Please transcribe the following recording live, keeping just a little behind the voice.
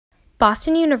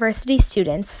Boston University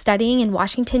students studying in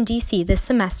Washington, D.C. this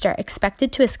semester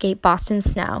expected to escape Boston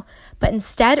snow, but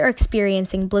instead are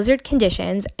experiencing blizzard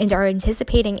conditions and are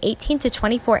anticipating 18 to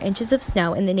 24 inches of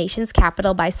snow in the nation's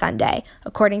capital by Sunday,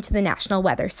 according to the National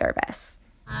Weather Service.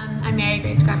 I'm Mary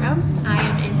Grace Greco. I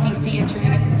am in D.C. interning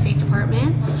at the State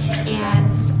Department,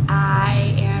 and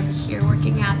I am here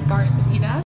working at Bar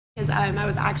Savita.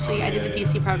 I did the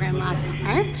D.C. program last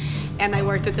summer, and I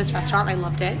worked at this restaurant. I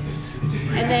loved it.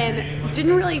 And then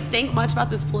didn't really think much about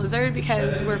this blizzard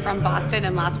because we're from Boston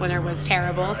and last winter was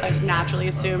terrible, so I just naturally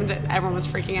assumed that everyone was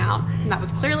freaking out. And that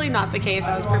was clearly not the case.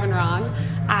 I was proven wrong,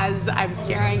 as I'm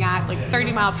staring at like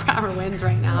 30-mile-per-hour winds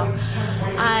right now.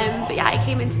 But yeah, I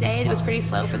came in today and it was pretty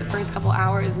slow for the first couple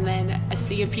hours, and then a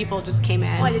sea of people just came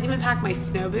in. Well, I didn't even pack my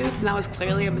snow boots, and that was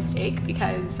clearly a mistake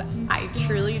because I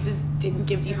truly just didn't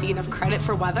give DC enough credit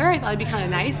for weather. I thought it'd be kind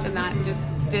of nice, and that just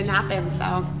didn't happen,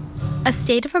 so. A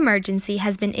state of emergency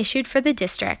has been issued for the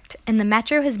district, and the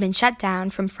metro has been shut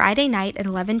down from Friday night at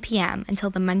 11 p.m. until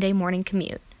the Monday morning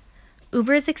commute.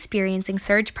 Uber is experiencing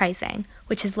surge pricing,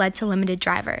 which has led to limited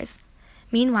drivers.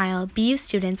 Meanwhile, BU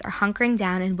students are hunkering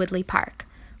down in Woodley Park.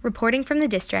 Reporting from the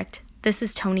district, this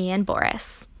is Toni Ann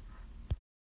Booras.